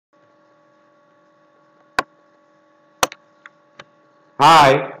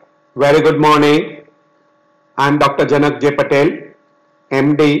Hi, very good morning. I am Dr. Janak J. Patel,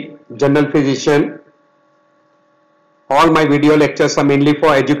 MD, General Physician. All my video lectures are mainly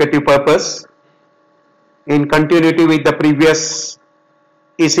for educative purpose. In continuity with the previous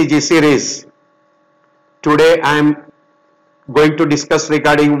ECG series, today I am going to discuss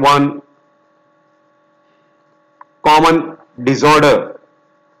regarding one common disorder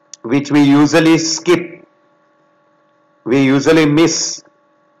which we usually skip, we usually miss.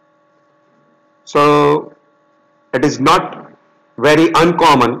 So it is not very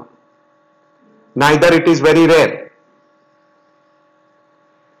uncommon, neither it is very rare.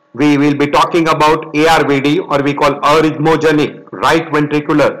 We will be talking about ARVD, or we call arrhythmogenic right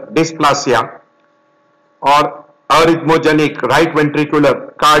ventricular dysplasia or arrhythmogenic right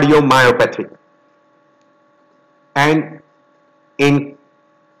ventricular cardiomyopathy. And in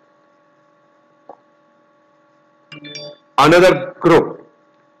another group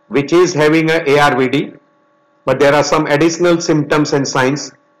which is having a ARVD, but there are some additional symptoms and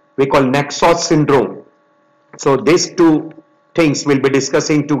signs we call Naxos syndrome. So these two things we'll be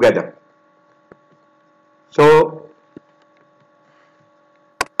discussing together. So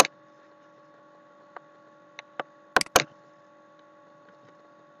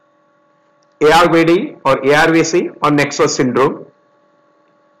ARVD or ARVC or Naxos syndrome.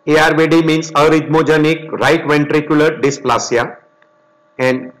 ARVD means arrhythmogenic right ventricular dysplasia,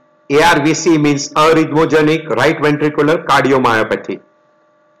 and ARVC means arrhythmogenic right ventricular cardiomyopathy.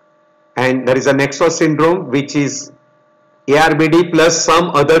 And there is a Naxos syndrome which is ARVD plus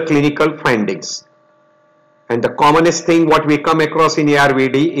some other clinical findings. And the commonest thing what we come across in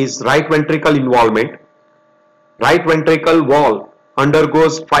ARVD is right ventricle involvement. Right ventricle wall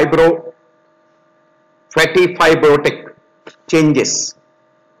undergoes fatty fibrotic changes.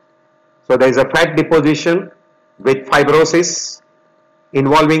 So there is a fat deposition with fibrosis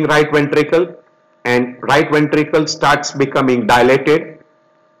involving right ventricle, and right ventricle starts becoming dilated,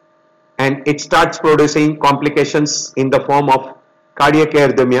 and it starts producing complications in the form of cardiac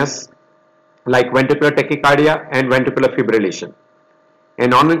arrhythmias like ventricular tachycardia and ventricular fibrillation.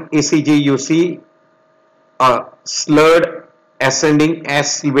 And on an ECG you see a slurred ascending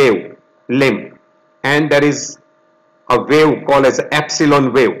S wave limb, and there is a wave called as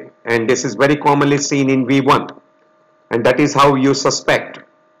EPSILON wave, and this is very commonly seen in V1, and that is how you suspect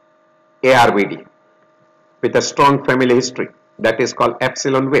ARVD with a strong family history. That is called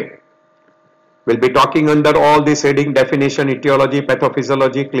EPSILON wave. We'll be talking under all this heading: definition, etiology,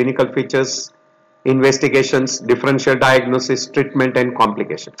 pathophysiology, clinical features, investigations, differential diagnosis, treatment and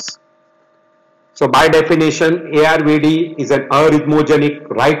complications. So by definition, ARVD is an arrhythmogenic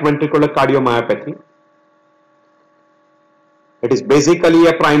right ventricular cardiomyopathy. It is basically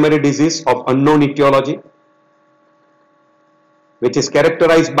a primary disease of unknown etiology, which is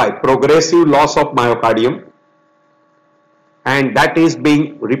characterized by progressive loss of myocardium, and that is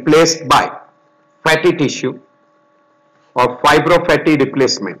being replaced by fatty tissue or fibrofatty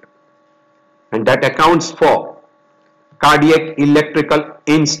replacement, and that accounts for cardiac electrical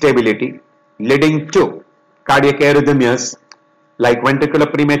instability leading to cardiac arrhythmias like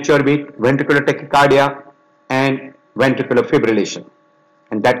ventricular premature beat, ventricular tachycardia and ventricular fibrillation,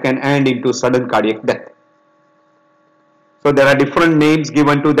 and that can end into sudden cardiac death. So there are different names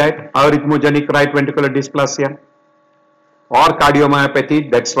given to that: arrhythmogenic right ventricular dysplasia or cardiomyopathy.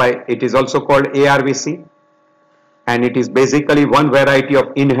 That's why it is also called ARVC, and it is basically one variety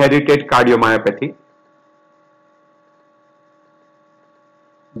of inherited cardiomyopathy.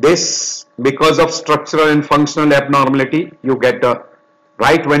 This, because of structural and functional abnormality, you get the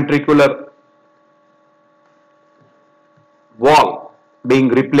right ventricular wall being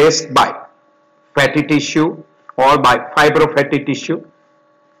replaced by fatty tissue or by fibrofatty tissue,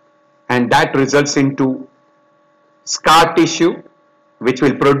 and that results into scar tissue which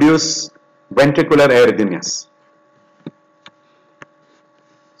will produce ventricular arrhythmias.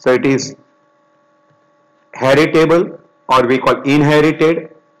 So it is heritable, or we call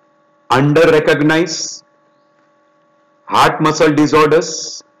inherited, under-recognized heart muscle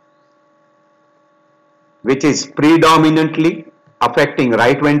disorders which is predominantly affecting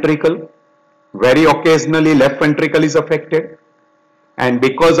right ventricle. Very occasionally left ventricle is affected, and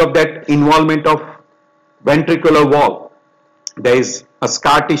because of that involvement of ventricular wall, there is a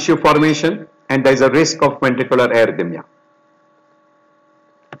scar tissue formation and there is a risk of ventricular arrhythmia.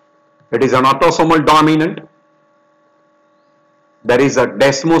 It is an autosomal dominant. There is a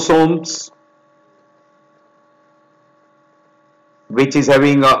desmosomes which is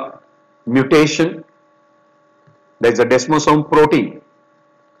having a mutation. There is a desmosome protein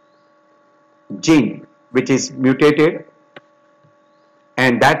gene which is mutated,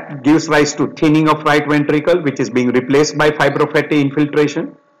 and that gives rise to thinning of right ventricle, which is being replaced by fibrofatty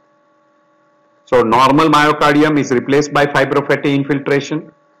infiltration. So normal myocardium is replaced by fibrofatty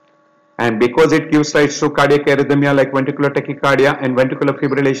infiltration, and because it gives rise to cardiac arrhythmia like ventricular tachycardia and ventricular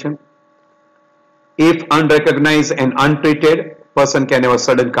fibrillation, if unrecognized and untreated, person can have a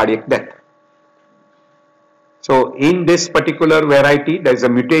sudden cardiac death. So in this particular variety, there is a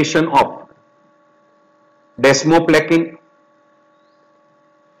mutation of desmoplakin,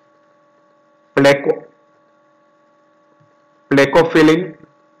 plakophilin,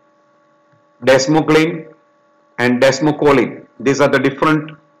 desmoglein and desmocholine. These are the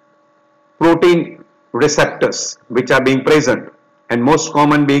different protein receptors which are being present, and most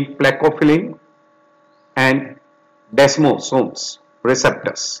common being plakophilin and desmosomes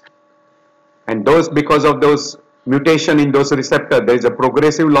receptors. And those, because of those mutation in those receptors, there is a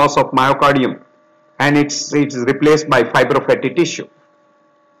progressive loss of myocardium, and it is replaced by fibrofatty tissue.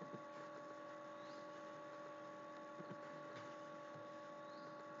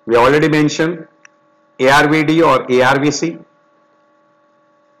 We already mentioned ARVD or ARVC.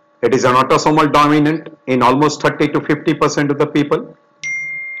 It is an autosomal dominant in almost 30 to 50% of the people.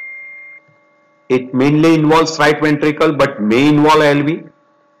 It mainly involves right ventricle but may involve LV.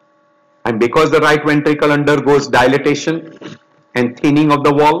 And because the right ventricle undergoes dilatation and thinning of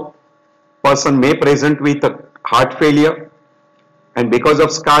the wall, person may present with a heart failure, and because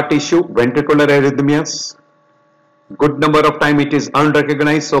of scar tissue, ventricular arrhythmias. Good number of time it is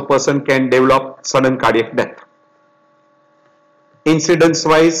unrecognized, so person can develop sudden cardiac death. Incidence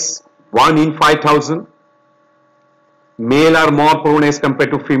wise, 1 in 5,000. Male are more prone as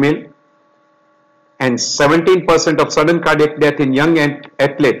compared to female, and 17% of sudden cardiac death in young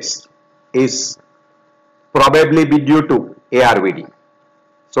athletes is probably be due to ARVD.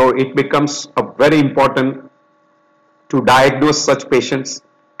 So it becomes very important to diagnose such patients,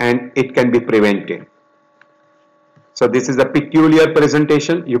 and it can be prevented. So this is a peculiar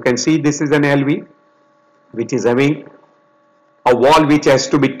presentation. You can see this is an LV which is having a wall which has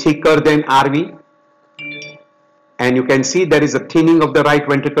to be thicker than RV, and you can see there is a thinning of the right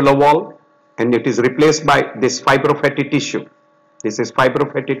ventricular wall, and it is replaced by this fibrofatty tissue. This is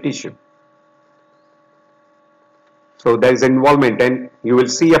fibrofatty tissue. So there is involvement, and you will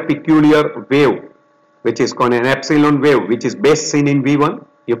see a peculiar wave which is called an epsilon wave, which is best seen in V1.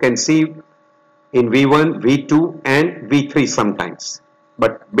 You can see in V1, V2 and V3 sometimes,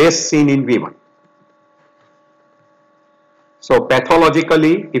 but best seen in V1. So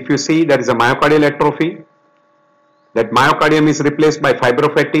pathologically, if you see, there is a myocardial atrophy. That myocardium is replaced by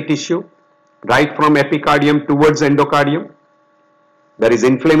fibrofatty tissue right from epicardium towards endocardium. There is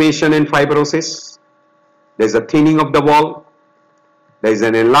inflammation and fibrosis. There is a thinning of the wall. There is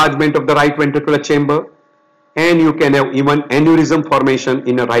an enlargement of the right ventricular chamber, and you can have even aneurysm formation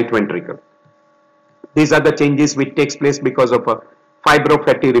in a right ventricle. These are the changes which takes place because of a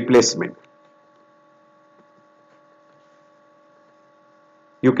fibrofatty replacement.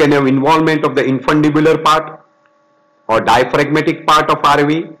 You can have involvement of the infundibular part or diaphragmatic part of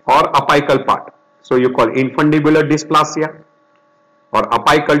RV or apical part. So you call infundibular dysplasia or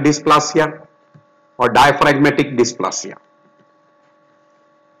apical dysplasia or diaphragmatic dysplasia.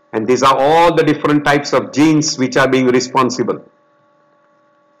 And these are all the different types of genes which are being responsible.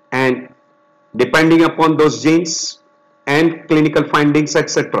 And depending upon those genes and clinical findings,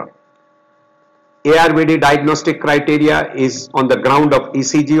 etc., ARVD diagnostic criteria is on the ground of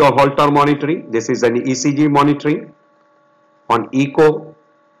ECG or Holter monitoring. This is an ECG monitoring, on echo,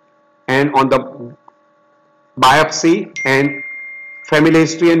 and on the biopsy and family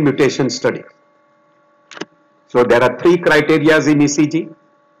history and mutation study. So there are 3 criteria in ECG.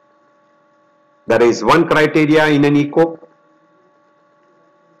 There is 1 criteria in an echo,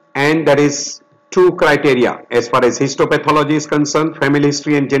 and there is 2 criteria as far as histopathology is concerned, family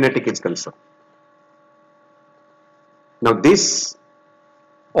history and genetic is concerned. Now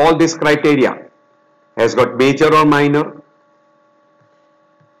all this criteria has got major or minor.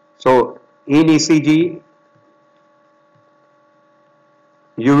 So in ECG,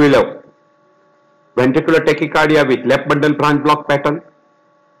 you will have ventricular tachycardia with left bundle branch block pattern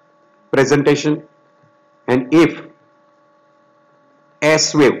presentation, and if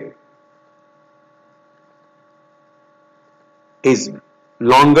S wave is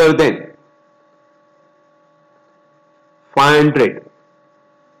longer than 500,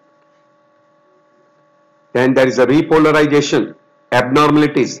 then there is a repolarization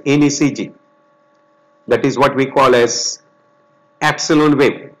abnormalities in ECG. That is what we call as epsilon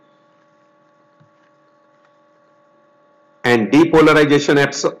wave, and depolarization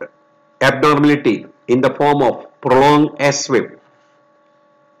abnormality in the form of prolonged S wave.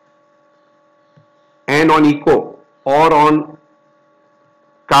 and on echo or on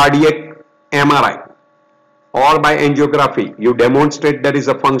cardiac MRI or by angiography, you demonstrate there is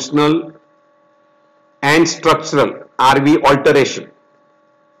a functional and structural RV alteration.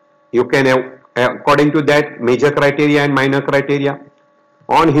 You can have, according to that, major criteria and minor criteria.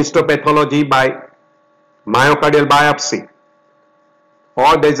 On histopathology by myocardial biopsy,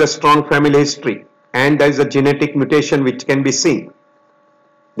 or there is a strong family history and there is a genetic mutation which can be seen,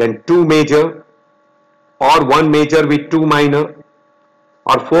 then 2 major or 1 major with 2 minor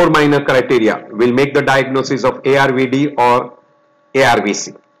or 4 minor criteria will make the diagnosis of ARVD or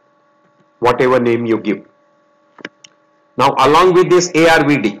ARVC, whatever name you give. Now, along with this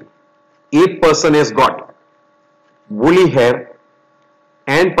ARVD, if person has got woolly hair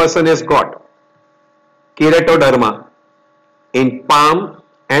and person has got keratoderma in palm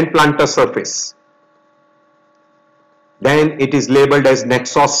and plantar surface, then it is labeled as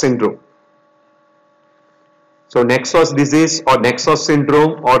Naxos syndrome. So Naxos disease or Naxos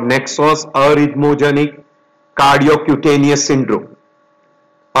syndrome or Naxos arrhythmogenic cardiocutaneous syndrome.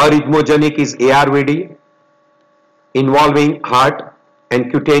 Arrhythmogenic is ARVD involving heart, and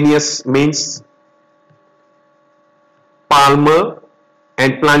cutaneous means palmar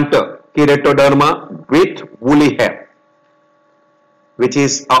and plantar keratoderma with woolly hair, which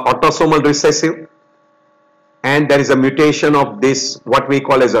is autosomal recessive, and there is a mutation of this, what we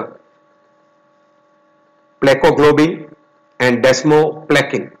call as a plakoglobin and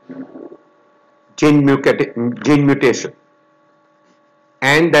desmoplakin gene mutation,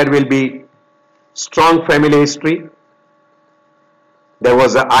 and there will be strong family history. There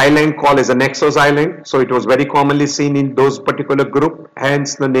was an island called as a Naxos island, so it was very commonly seen in those particular group,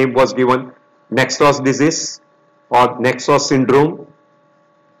 hence the name was given Naxos disease or Naxos syndrome,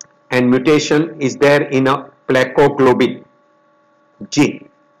 and mutation is there in a plakoglobin gene.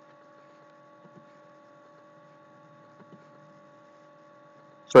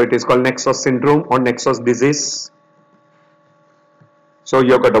 So it is called Naxos syndrome or Naxos disease. So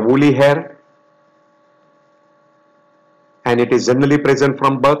you have got a woolly hair, and it is generally present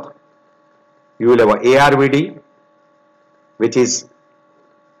from birth. You will have a ARVD, which is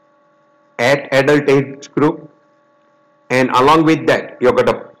at adult age group, and along with that you have got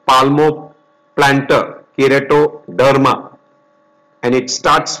a palmoplantar keratoderma, and it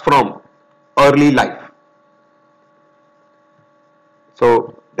starts from early life.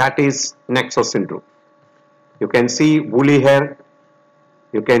 So that is Naxos syndrome. You can see woolly hair,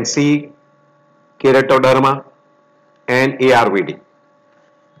 you can see keratoderma and ARVD.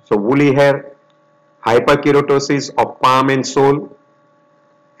 So woolly hair, hyperkeratosis of palm and sole,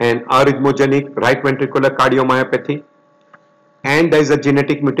 and arrhythmogenic right ventricular cardiomyopathy, and there is a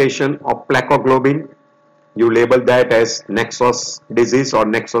genetic mutation of plakoglobin. You label that as Naxos disease or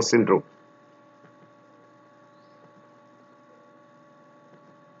Naxos syndrome.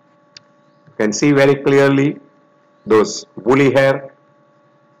 You can see very clearly those woolly hair,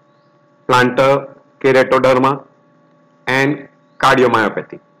 plantar keratoderma, and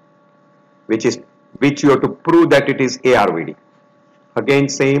cardiomyopathy, which you have to prove that it is ARVD. Again,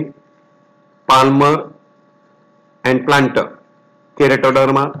 same palmar and plantar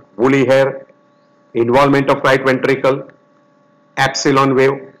keratoderma, woolly hair, involvement of right ventricle, epsilon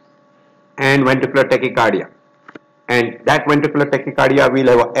wave, and ventricular tachycardia. And that ventricular tachycardia will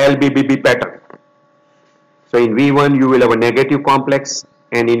have a LBBB pattern. So in V1 you will have a negative complex,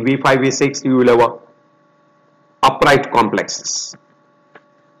 and in V5, V6 you will have a upright complexes.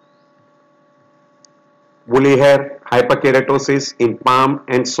 Woolly hair, hyperkeratosis in palm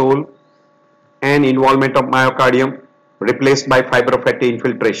and sole, and involvement of myocardium replaced by FIBROFATTY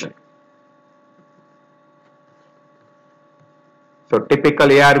infiltration. So typical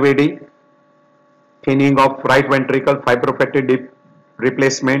ARVD, thinning of right ventricle, FIBROFATTY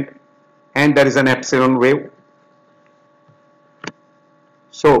replacement, and there is an epsilon wave.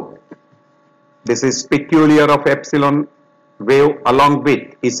 So this is peculiar of epsilon wave along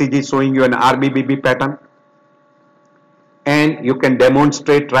with ECG showing you an RBBB pattern, and you can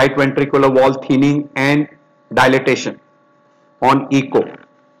demonstrate right ventricular wall thinning and dilatation on echo.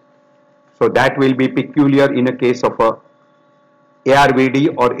 So that will be peculiar in a case of a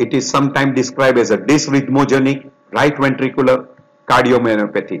ARVD, or it is sometimes described as a dysrhythmogenic right ventricular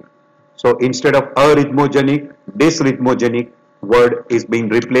cardiomyopathy. So instead of arrhythmogenic, dysrhythmogenic word is being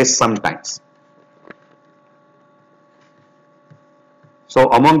replaced sometimes. So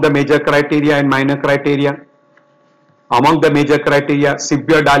among the major criteria and minor criteria, among the major criteria,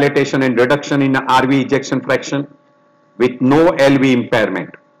 severe dilatation and reduction in RV ejection fraction with no LV impairment.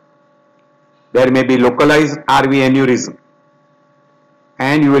 There may be localized RV aneurysm,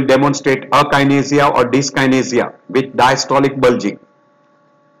 and you will demonstrate akinesia or dyskinesia with diastolic bulging.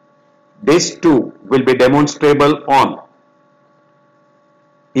 This too will be demonstrable on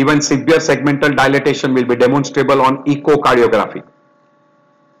even severe segmental dilatation will be demonstrable on echocardiography.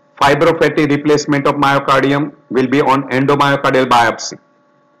 Fibrofatty replacement of myocardium will be on endomyocardial biopsy.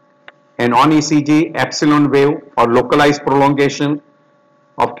 And on ECG, epsilon wave or localized prolongation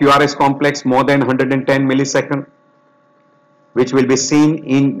of QRS complex more than 110 millisecond, which will be seen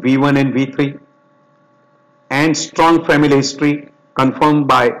in V1 and V3, and strong family history confirmed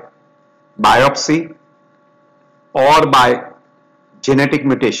by biopsy or by genetic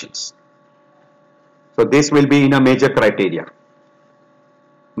mutations. So this will be in a major criteria.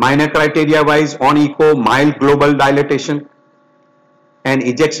 Minor criteria wise, on echo, mild global dilatation and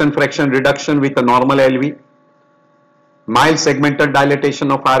ejection fraction reduction with a normal LV, mild segmental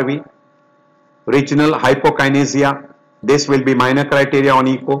dilatation of RV, regional hypokinesia, this will be minor criteria on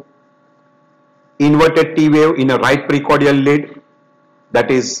echo, inverted T wave in a right precordial lead, that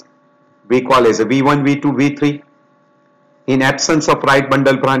is we call as a V1, V2, V3, in absence of right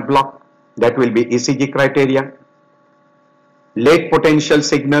bundle branch block, that will be ECG criteria. Late potential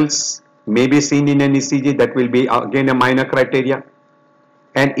signals may be seen in an ECG, that will be again a minor criteria.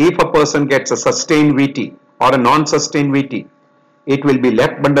 And if a person gets a sustained VT or a non-sustained VT, it will be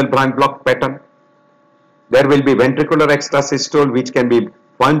left bundle branch block pattern. There will be ventricular extrasystole, which can be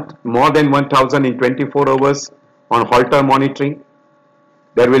more than 1000 in 24 hours on Holter monitoring.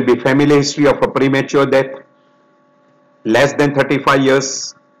 There will be family history of a premature death, less than 35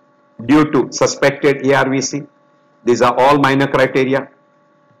 years due to suspected ARVC. These are all minor criteria.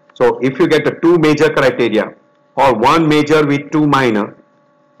 So if you get the two major criteria or one major with two minor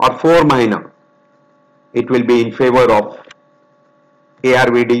or four minor, it will be in favor of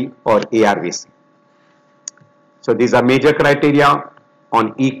ARVD or ARVC. So these are major criteria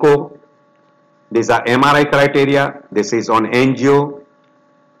on echo. These are MRI criteria. This is on angio.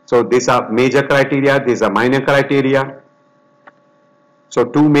 So these are major criteria. These are minor criteria. So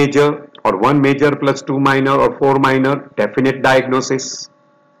two major or one major plus two minor or four minor, definite diagnosis.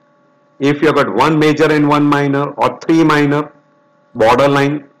 If you have got one major and one minor or three minor,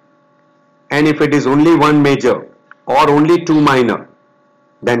 borderline. And if it is only one major or only two minor,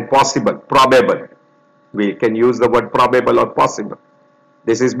 then possible, probable. We can use the word probable or possible.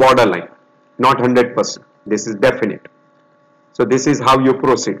 This is borderline, not 100%. This is definite. So this is how you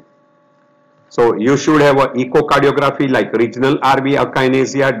proceed. So you should have an echocardiography like regional RV,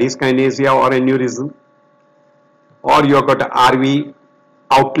 akinesia, dyskinesia or aneurysm, or you have got an RV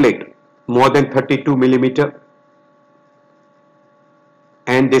outlet more than 32 millimeter,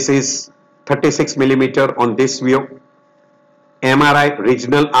 and this is 36 millimeter on this view. MRI,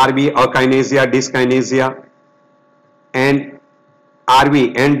 regional RV, akinesia, dyskinesia, and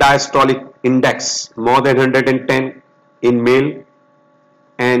RV and diastolic index more than 110 in male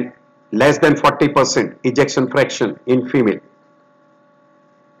and less than 40% ejection fraction in female.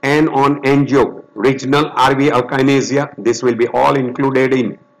 And on angio, regional RV akinesia, this will be all included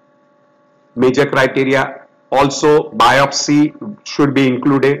in major criteria. Also biopsy should be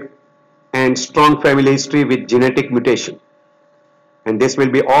included and strong family history with genetic mutation. And this will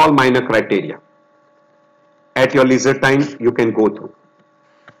be all minor criteria. At your leisure time, you can go through.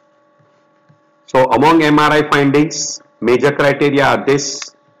 So among MRI findings, major criteria are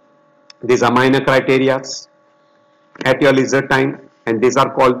this. These are minor criteria at your leisure time, and these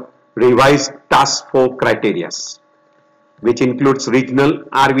are called revised task 4 criteria, which includes regional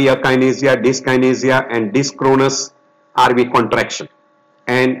RV akinesia, dyskinesia, and dyschronous RV contraction,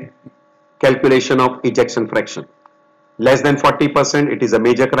 and calculation of ejection fraction. Less than 40%, it is a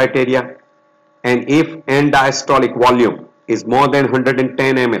major criteria, and if end diastolic volume is more than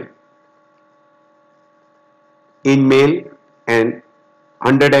 110 ml in male and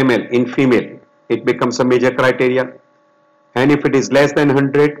 100 ml in female, it becomes a major criteria. And if it is less than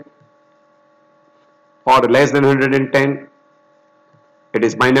 100 or less than 110, it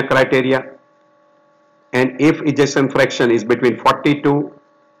is minor criteria. And if ejection fraction is between 40 to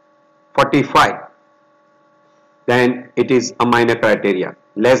 45, then it is a minor criteria.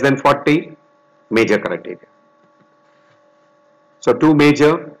 Less than 40, major criteria. So two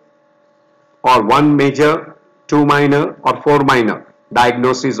major or one major, two minor or four minor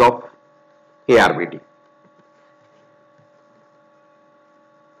diagnosis of ARVD.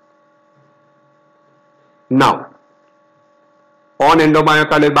 Now, on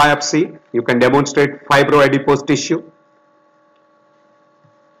endomyocardial biopsy, you can demonstrate fibroadipose tissue.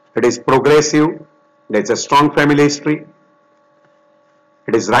 It is progressive. There is a strong family history.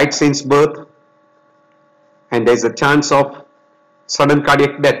 It is right since birth, and there is a chance of sudden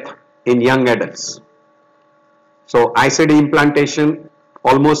cardiac death in young adults. So ICD implantation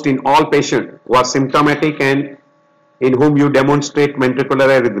almost in all patients who are symptomatic and in whom you demonstrate ventricular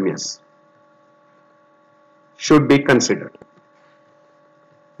arrhythmias should be considered.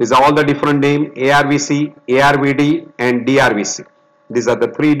 These are all the different names: ARVC, ARVD and DRVC. These are the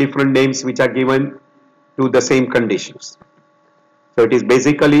three different names which are given to the same conditions. So it is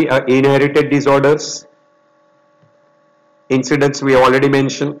basically inherited disorders. Incidence we already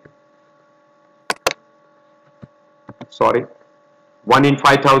mentioned. Sorry, 1 in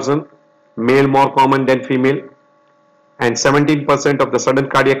 5,000, male more common than female, and 17% of the sudden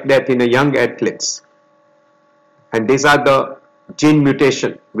cardiac death in a young athletes. And these are the gene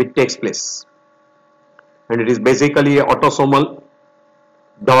mutation which takes place. And it is basically a autosomal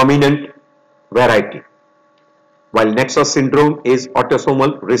dominant variety, while Naxos syndrome is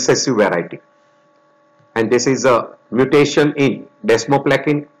autosomal recessive variety. And this is a mutation in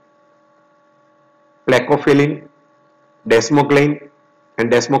desmoplakin, plakophilin, desmoglein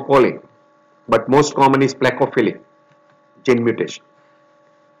and desmocholine, but most common is plakophilin gene mutation.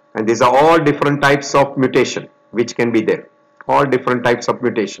 And these are all different types of mutation which can be there, all different types of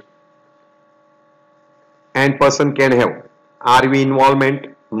mutation. And person can have RV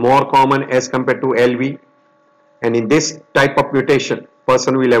involvement more common as compared to LV, and in this type of mutation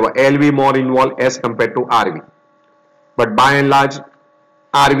person will have LV more involved as compared to RV, but by and large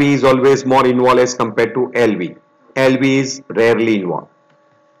RV is always more involved as compared to LV. LV is rarely involved.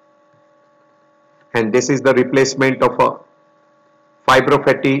 And this is the replacement of a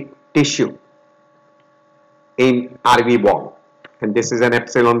fibrofatty tissue in RV wall, and this is an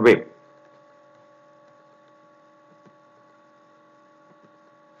epsilon wave.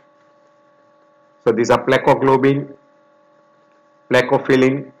 So these are plakoglobin,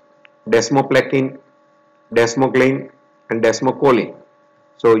 plakophilin, desmoplakin, desmoglein and desmocholine.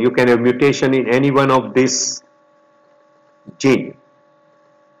 So you can have mutation in any one of these gene,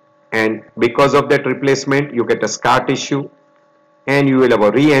 and because of that replacement you get a scar tissue and you will have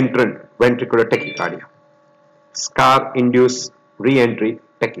a re-entrant ventricular tachycardia, scar induced re-entry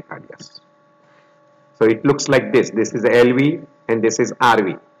tachycardia. So it looks like this. This is LV and this is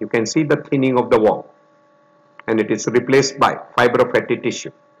RV. You can see the thinning of the wall, and it is replaced by fibrofatty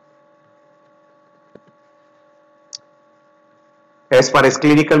tissue. As far as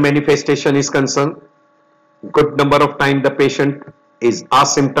clinical manifestation is concerned, good number of times the patient is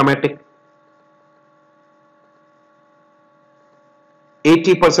asymptomatic.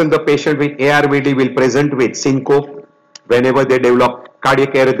 80% of the patient with ARVD will present with syncope whenever they develop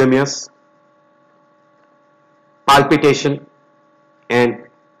cardiac arrhythmias, palpitation, and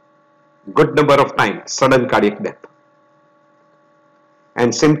good number of times sudden cardiac death.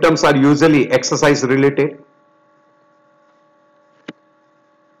 And symptoms are usually exercise related.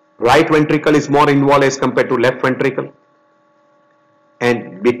 Right ventricle is more involved as compared to left ventricle,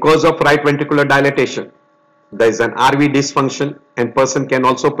 and because of right ventricular dilatation there is an RV dysfunction, and person can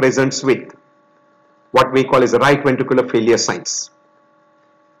also present with what we call as right ventricular failure signs.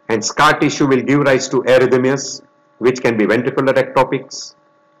 And scar tissue will give rise to arrhythmias which can be ventricular ectopics,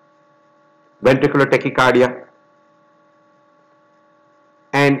 ventricular tachycardia,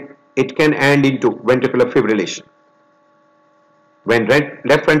 and it can end into ventricular fibrillation. When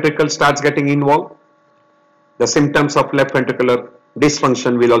left ventricle starts getting involved, the symptoms of left ventricular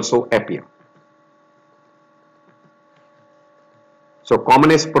dysfunction will also appear. So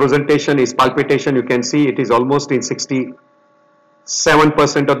commonest presentation is palpitation. You can see it is almost in 67%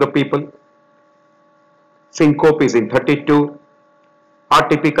 of the people. Syncope is in 32.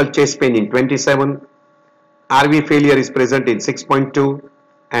 Atypical chest pain in 27. RV failure is present in 6.2,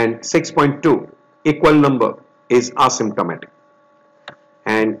 and 6.2 equal number is asymptomatic.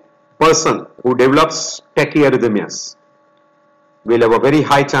 And person who develops tachyarrhythmias will have a very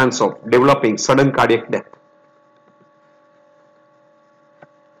high chance of developing sudden cardiac death.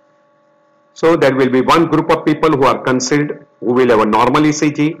 So there will be one group of people who are considered who will have a normal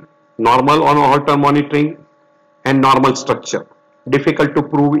ECG, normal on a Holter monitoring, and normal structure. Difficult to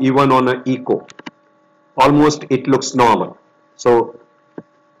prove even on an echo. Almost it looks normal. So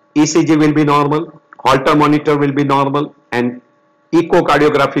ECG will be normal, Holter monitor will be normal, and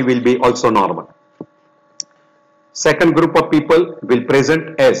echocardiography will be also normal. Second group of people will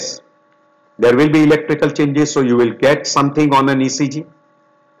present as there will be electrical changes, so you will get something on an ECG.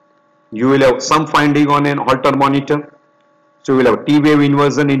 You will have some finding on an Holter monitor. So you will have T wave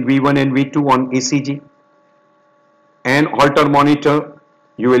inversion in V1 and V2 on ECG. And Holter monitor,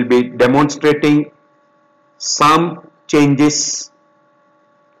 you will be demonstrating some changes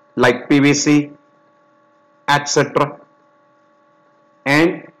like PVC, etc.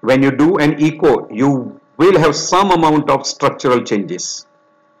 when you do an echo, you will have some amount of structural changes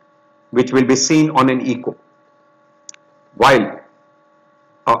which will be seen on an echo. While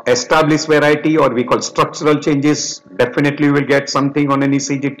established variety, or we call structural changes, definitely will get something on an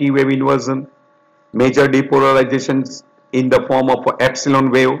ECG T wave inversion, major depolarizations in the form of epsilon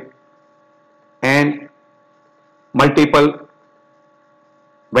wave, and multiple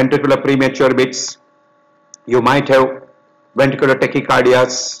ventricular premature beats. You might have ventricular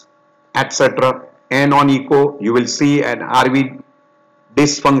tachycardias, etc. And on echo, you will see an RV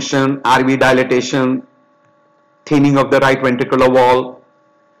dysfunction, RV dilatation, thinning of the right ventricular wall,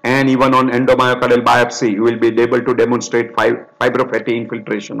 and even on endomyocardial biopsy, you will be able to demonstrate fibrofatty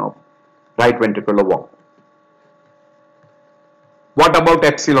infiltration of right ventricular wall. What about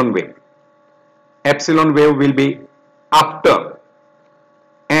epsilon wave? Epsilon wave will be after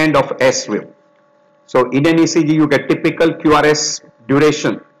end of S wave. So in an ECG, you get typical QRS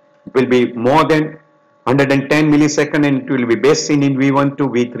duration will be more than 110 millisecond, and it will be best seen in V1 to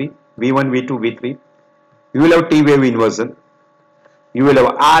V3, V1, V2, V3. You will have T wave inversion. You will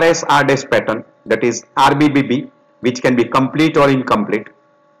have RS, RDS pattern, that is RBBB, which can be complete or incomplete.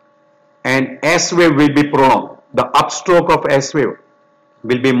 And S wave will be prolonged. The upstroke of S wave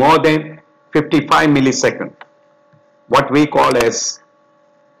will be more than 55 millisecond, what we call as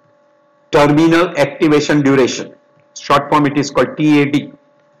terminal activation duration. Short form, it is called TAD.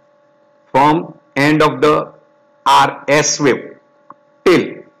 From end of the RS wave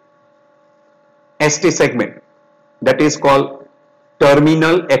till ST segment, that is called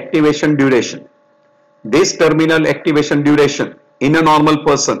terminal activation duration. This terminal activation duration in a normal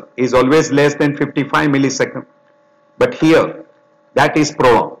person is always less than 55 millisecond, but here that is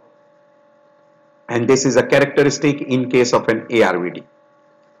prolonged, and this is a characteristic in case of an ARVD.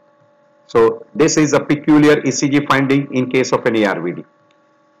 So this is a peculiar ECG finding in case of an ARVD.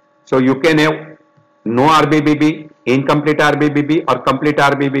 So you can have no RBBB, incomplete RBBB, or complete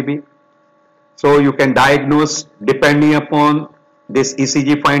RBBB. So you can diagnose depending upon this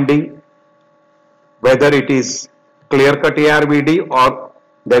ECG finding whether it is clear-cut ARVD or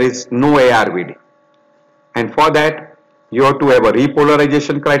there is no ARVD. And for that, you have to have a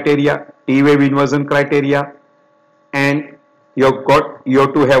repolarization criteria, T wave inversion criteria, and you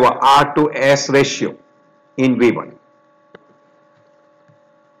have to have a R to S ratio in V1.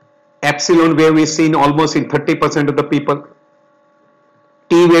 Epsilon wave is seen almost in 30% of the people.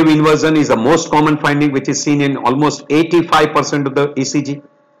 T wave inversion is the most common finding, which is seen in almost 85% of the ECG.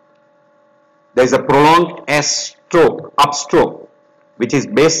 There is a prolonged S stroke, upstroke, which is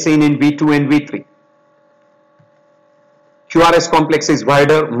best seen in V2 and V3. QRS complex is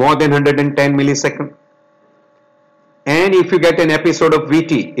wider, more than 110 millisecond. And if you get an episode of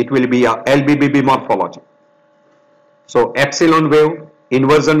VT, it will be a LBBB morphology. So epsilon wave,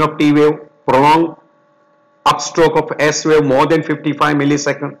 inversion of T wave, prolonged upstroke of S wave more than 55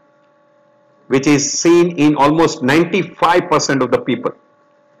 millisecond, which is seen in almost 95% of the people.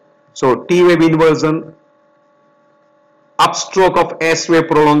 So T wave inversion, upstroke of S wave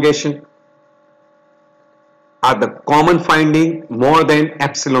prolongation are the common finding more than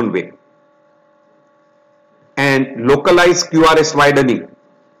epsilon wave. And localized QRS widening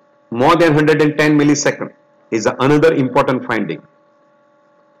more than 110 millisecond is another important finding.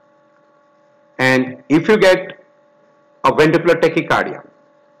 And if you get a ventricular tachycardia,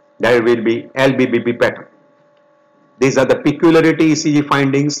 there will be LBBB pattern. These are the peculiarity ECG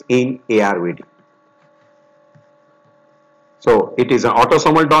findings in ARVD. So it is an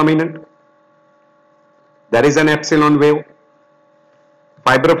autosomal dominant. There is an epsilon wave,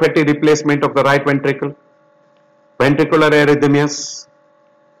 fibrofatty replacement of the right ventricle, ventricular arrhythmias.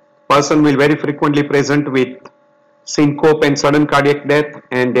 Person will very frequently present with syncope and sudden cardiac death,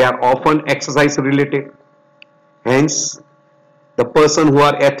 and they are often exercise related. Hence, the person who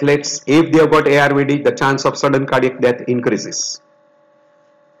are athletes, if they have got ARVD, the chance of sudden cardiac death increases.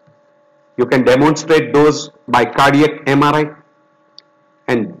 You can demonstrate those by cardiac MRI,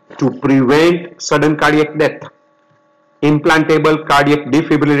 and to prevent sudden cardiac death, implantable cardiac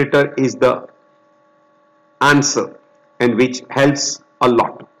defibrillator is the answer, and which helps a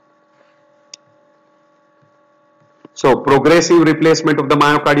lot. So progressive replacement of the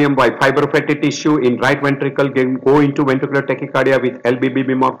myocardium by fibrofatty tissue in right ventricle can go into ventricular tachycardia with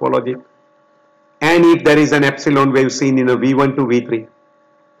LBBB morphology. And if there is an epsilon wave seen in a V1 to V3,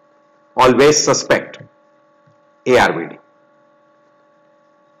 always suspect ARVD.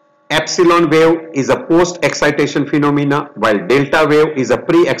 Epsilon wave is a post-excitation phenomena, while delta wave is a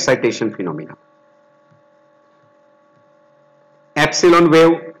pre-excitation phenomena. Epsilon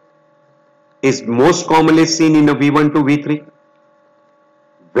wave is most commonly seen in a V1 to V3.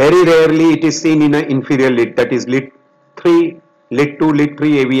 Very rarely it is seen in an inferior lead, that is lead 3, lead 2, lead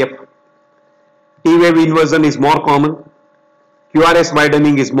 3 AVF. T-wave inversion is more common, QRS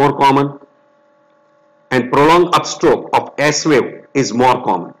widening is more common, and prolonged upstroke of S-wave is more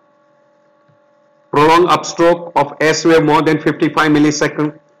common. Prolonged upstroke of S-wave more than 55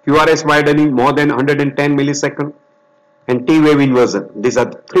 millisecond, QRS widening more than 110 millisecond, and T-wave inversion. These are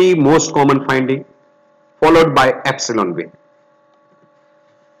the three most common findings, followed by epsilon wave.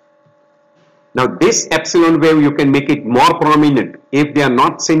 Now this epsilon wave, you can make it more prominent if they are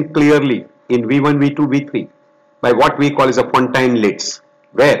not seen clearly in V1, V2, V3 by what we call as a Fontaine leads,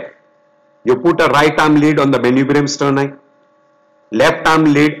 where you put a right arm lead on the manubrium sterni, left arm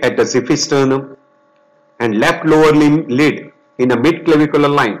lead at the xiphisternum, and left lower limb lead in a mid-clavicular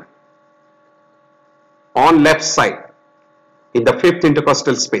line on left side in the fifth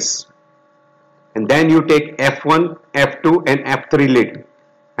intercostal space. And then you take F1, F2 and F3 lead,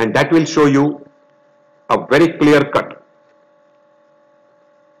 and that will show you a very clear cut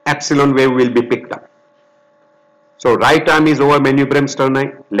epsilon wave will be picked up. So right arm is over manubrium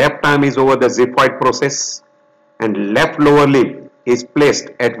sterni, left arm is over the xiphoid process, and left lower limb is placed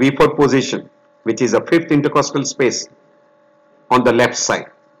at V4 position, which is a fifth intercostal space on the left side,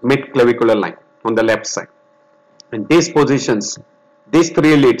 mid-clavicular line on the left side. And these positions, these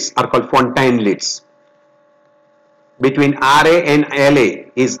three leads are called Fontaine leads. Between RA and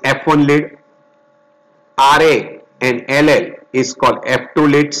LA is F1 lead, RA and LL is called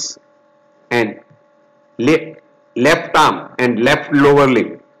F2 leads, and left arm and left lower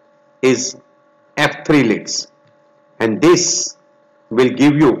limb is F3 leads, and this will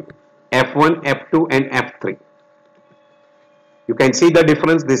give you F1, F2 and F3. You can see the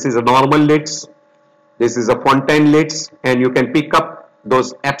difference. This is a normal leads, this is a Fontaine leads, and you can pick up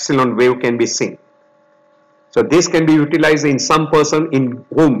those epsilon wave can be seen. So this can be utilized in some person in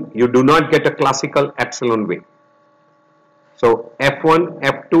whom you do not get a classical epsilon wave. So F1,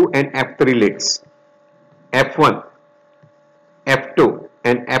 F2 and F3 leads, F1, F2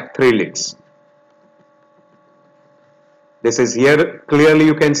 and F3 leads. This is here, clearly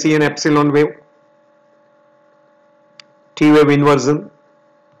you can see an epsilon wave, T-wave inversion,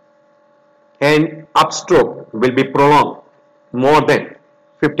 and upstroke will be prolonged more than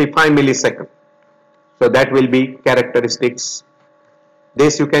 55 milliseconds. So that will be characteristics.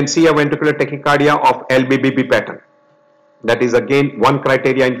 This you can see a ventricular tachycardia of LBBB pattern. That is again one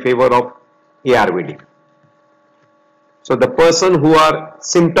criteria in favor of ARVD. So the person who are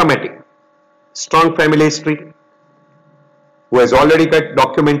symptomatic, strong family history, who has already got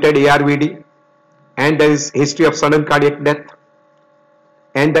documented ARVD, and there is history of sudden cardiac death,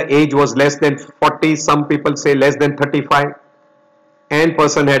 and the age was less than 40, some people say less than 35, and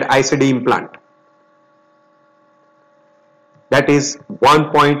person had ICD implant. That is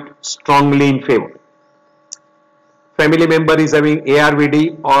one point strongly in favor. Family member is having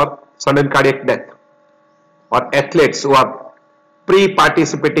ARVD or sudden cardiac death, or athletes who are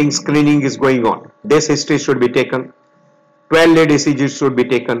pre-participating screening is going on. This history should be taken. 12 lead ECG should be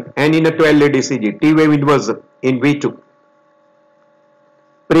taken, and in a 12 lead ECG, T-wave inversion in V2.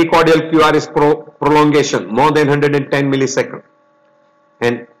 Precordial QRS prolongation more than 110 millisecond,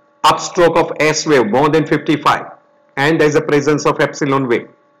 and upstroke of S wave more than 55, and there is a presence of epsilon wave.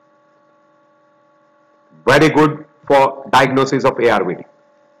 Very good for diagnosis of ARVD.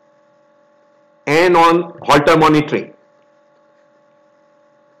 And on Holter monitoring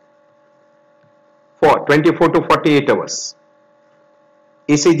for 24 to 48 hours,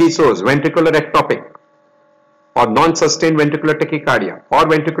 ECG shows ventricular ectopic or non-sustained ventricular tachycardia or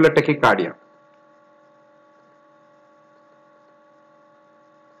ventricular tachycardia,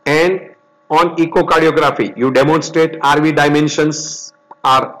 and on echocardiography you demonstrate RV dimensions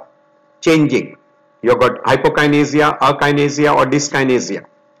are changing. You have got hypokinesia, akinesia or dyskinesia,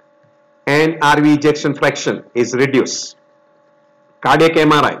 and RV ejection fraction is reduced. Cardiac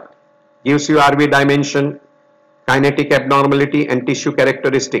MRI gives you RV dimension, kinetic abnormality and tissue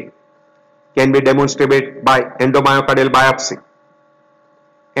characteristic can be demonstrated by endomyocardial biopsy,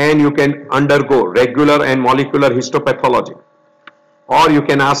 and you can undergo regular and molecular histopathology, or you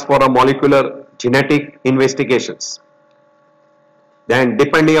can ask for a molecular genetic investigations. Then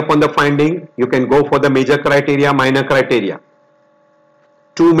depending upon the finding, you can go for the major criteria, minor criteria,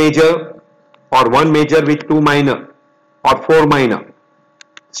 2 major or 1 major with 2 minor or 4 minor,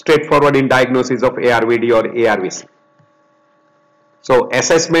 straightforward in diagnosis of ARVD or ARVC. So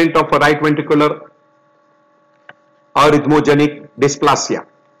assessment of a right ventricular arrhythmogenic dysplasia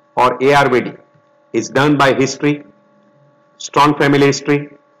or ARVD is done by history, strong family history,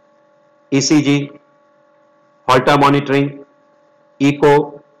 ECG, Holter monitoring,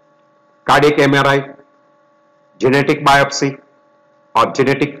 echo, cardiac MRI, genetic biopsy or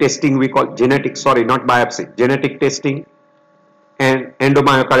genetic testing, we call genetic, sorry, not biopsy, genetic testing, and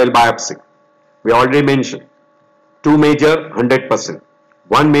endomyocardial biopsy. We already mentioned 2 major 100%,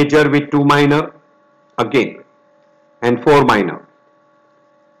 1 major with 2 minor again, and 4 minor.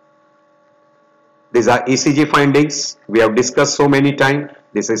 These are ECG findings we have discussed so many times.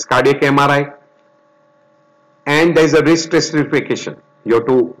 This is cardiac MRI, and there is a risk stratification. You have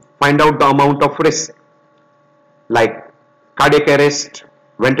to find out the amount of risk like cardiac arrest,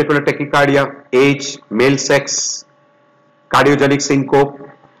 ventricular tachycardia, age, male sex, cardiogenic syncope,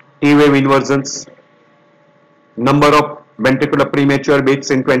 T-wave inversions, number of ventricular premature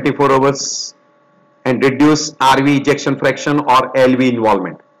beats in 24 hours, and reduced RV ejection fraction or LV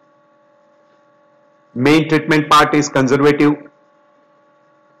involvement. Main treatment part is conservative,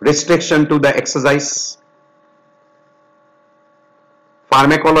 restriction to the exercise,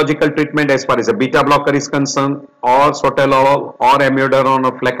 pharmacological treatment as far as a beta blocker is concerned, or sotalol or amiodarone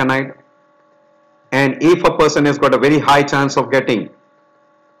or flecainide. And if a person has got a very high chance of getting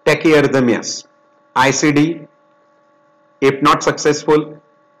tachyarrhythmias, ICD, if not successful,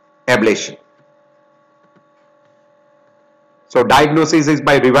 ablation. So diagnosis is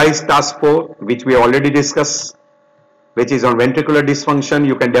by revised task 4, which we already discussed, which is on ventricular dysfunction.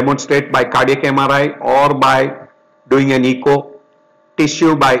 You can demonstrate by cardiac MRI or by doing an echo,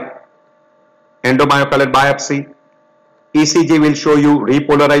 tissue by endomyocardial biopsy. ECG will show you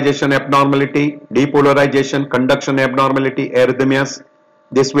repolarization abnormality, depolarization, conduction abnormality, arrhythmias.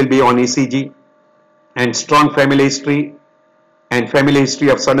 This will be on ECG. And strong family history and family history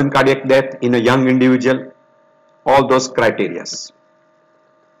of sudden cardiac death in a young individual. All those criteria.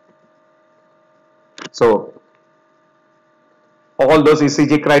 So all those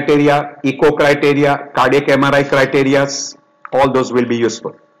ECG criteria, echo criteria, cardiac MRI criteria, all those will be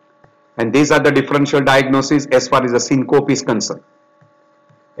useful. And these are the differential diagnoses as far as the syncope is concerned.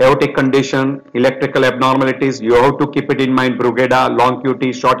 Aortic condition, electrical abnormalities, you have to keep it in mind: Brugada, long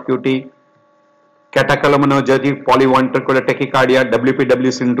QT, short QT, catecholaminergic, polyventricular tachycardia,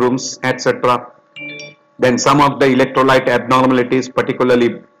 WPW syndromes, etc. Then some of the electrolyte abnormalities,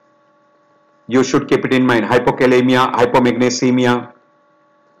 particularly you should keep it in mind: hypokalemia, hypomagnesemia,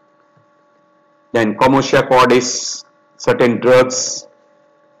 then commotion cordis, certain drugs,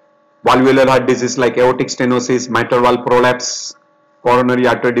 valvular heart disease like aortic stenosis, mitral valve prolapse, coronary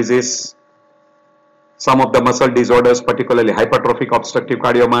artery disease, some of the muscle disorders, particularly hypertrophic obstructive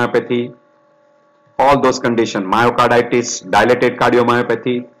cardiomyopathy, all those conditions, myocarditis, dilated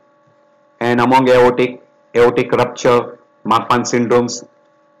cardiomyopathy, and among aortic rupture, Marfan syndromes.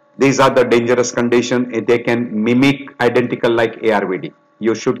 These are the dangerous conditions. They can mimic identical like ARVD.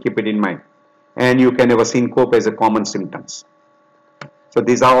 You should keep it in mind. And you can have a syncope as a common symptoms. So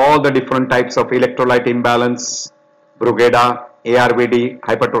these are all the different types of electrolyte imbalance: Brugada, ARVD,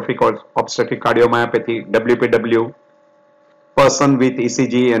 hypertrophic or obstructive cardiomyopathy, WPW, person with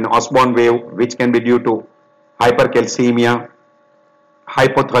ECG and Osborne wave, which can be due to hypercalcemia,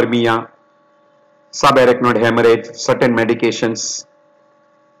 hypothermia, subarachnoid hemorrhage, certain medications,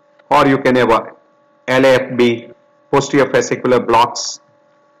 or you can have a LAFB, posterior fascicular blocks,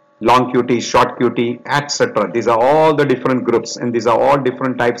 long QT, short QT, etc. These are all the different groups, and these are all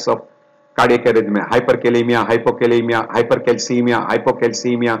different types of cardiac arrhythmia: hyperkalemia, hypokalemia, hypercalcemia,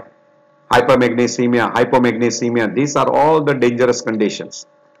 hypocalcemia, hypermagnesemia, hypomagnesemia. These are all the dangerous conditions.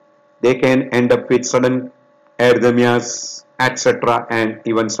 They can end up with sudden arrhythmias, etc., and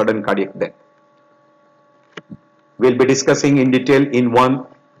even sudden cardiac death. We'll be discussing in detail in one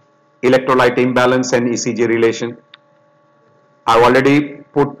electrolyte imbalance and ECG relation. I've already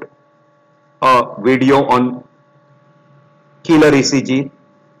put a video on killer ECG.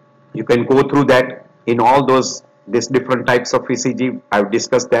 You can go through that. In all these different types of ECG, I've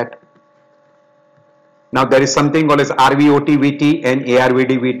discussed that. Now there is something called as RVOT-VT and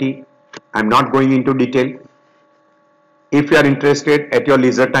ARVD-VT. I'm not going into detail. If you are interested, at your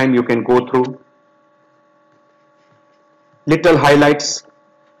leisure time, you can go through. Little highlights.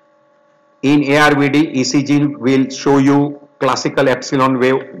 In ARVD, ECG will show you classical epsilon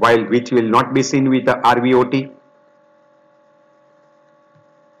wave, which will not be seen with the RVOT.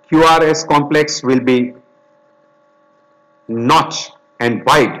 QRS complex will be notch and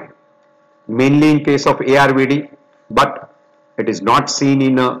wide, mainly in case of ARVD, but it is not seen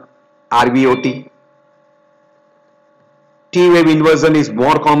in a RVOT. T-wave inversion is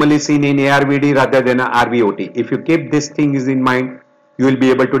more commonly seen in ARVD rather than a RVOT. If you keep these things in mind, you will be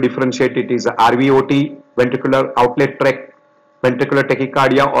able to differentiate it is a RVOT, ventricular outlet tract, ventricular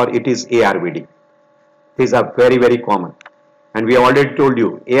tachycardia, or it is ARVD. These are very, very common. And we already told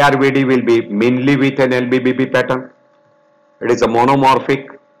you ARVD will be mainly with an LBBB pattern. It is a monomorphic.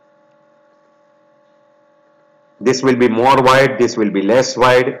 This will be more wide, this will be less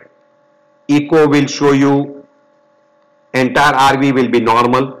wide. Echo will show you entire RV will be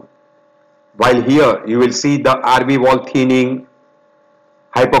normal, while here you will see the RV wall thinning,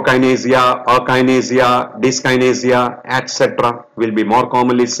 hypokinesia, akinesia, dyskinesia, etc. will be more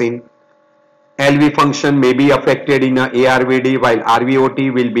commonly seen. LV function may be affected in a ARVD, while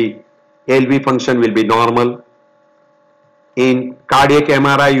RVOT will be, LV function will be normal. In cardiac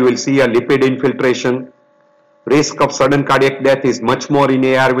MRI, you will see a lipid infiltration. Risk of sudden cardiac death is much more in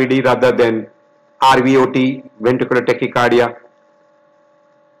ARVD rather than RVOT, ventricular tachycardia.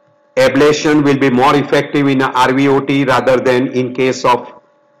 Ablation will be more effective in a RVOT rather than in case of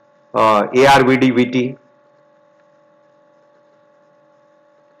ARVD VT.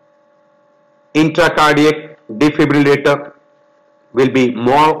 Intracardiac defibrillator will be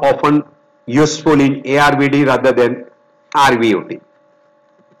more often useful in ARVD rather than RVOT.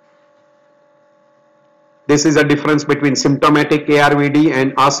 This is a difference between symptomatic ARVD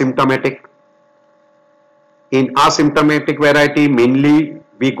and asymptomatic. In asymptomatic variety, mainly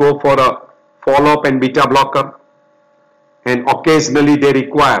we go for a follow-up and beta blocker, and occasionally they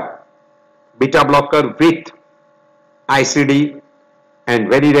require beta blocker with ICD, and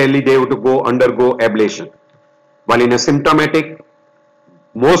very rarely they have to undergo ablation. While in a symptomatic,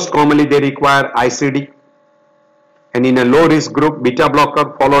 most commonly they require ICD, and in a low risk group, beta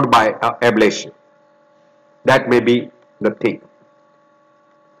blocker followed by ablation. That may be the thing.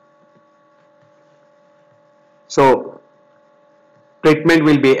 So treatment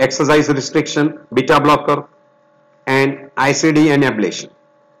will be exercise restriction, beta blocker, and ICD and ablation.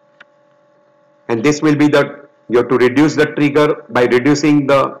 And this will be the, you have to reduce the trigger by reducing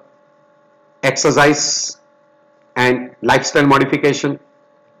the exercise and lifestyle modification.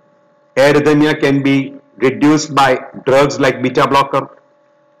 Arrhythmia can be reduced by drugs like beta blocker,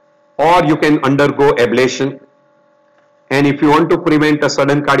 or you can undergo ablation. And if you want to prevent a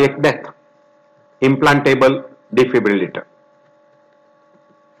sudden cardiac death, implantable defibrillator.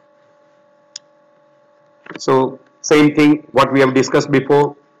 So same thing what we have discussed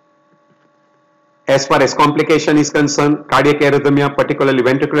before. As far as complication is concerned, cardiac arrhythmia, particularly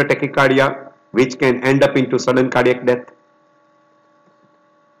ventricular tachycardia, which can end up into sudden cardiac death.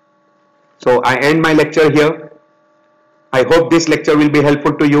 So I end my lecture here. I hope this lecture will be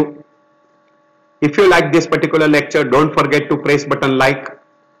helpful to you. If you like this particular lecture, don't forget to press button like,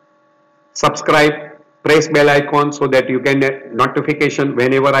 subscribe, press bell icon so that you can get notification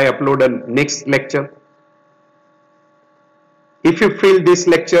whenever I upload a next lecture. If you feel this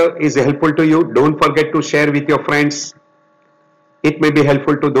lecture is helpful to you, don't forget to share with your friends. It may be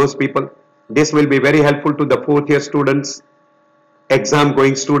helpful to those people. This will be very helpful to the fourth year students, exam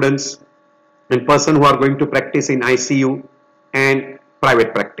going students, and person who are going to practice in ICU and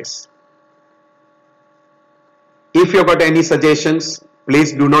private practice. If you got any suggestions,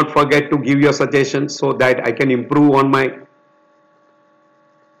 please do not forget to give your suggestions so that I can improve on my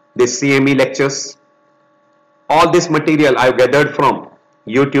this CME lectures. All this material I have gathered from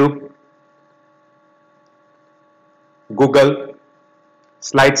YouTube, Google,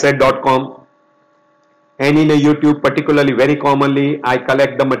 Slideset.com, and in a YouTube particularly very commonly I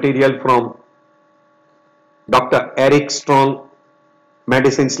collect the material from Dr. Eric Strong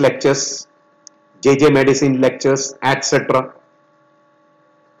medicine's lectures, JJ medicine lectures, etc.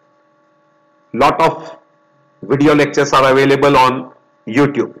 Lot of video lectures are available on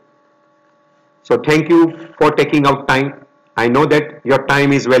YouTube. So thank you for taking out time. I know that your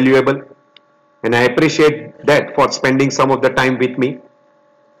time is valuable and I appreciate that for spending some of the time with me.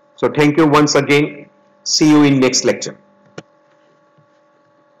 So thank you once again. See you in next lecture.